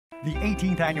The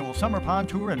 18th annual Summer Pond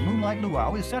Tour and Moonlight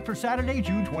Luau is set for Saturday,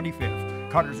 June 25th.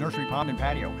 Carter's Nursery Pond and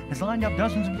Patio has lined up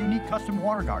dozens of unique custom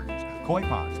water gardens, koi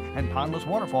ponds, and pondless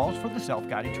waterfalls for the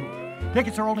self-guided tour.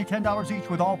 Tickets are only $10 each,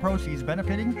 with all proceeds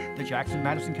benefiting the Jackson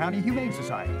County Humane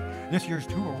Society. This year's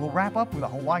tour will wrap up with a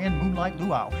Hawaiian Moonlight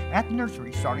Luau at the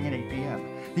nursery starting at 8 p.m.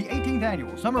 The 18th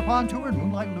annual Summer Pond Tour and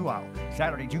Moonlight Luau,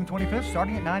 Saturday, June 25th,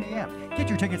 starting at 9 a.m. Get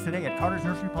your tickets today at Carter's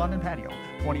Nursery Pond and Patio,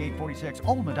 2846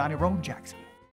 Old Medina Road, Jackson.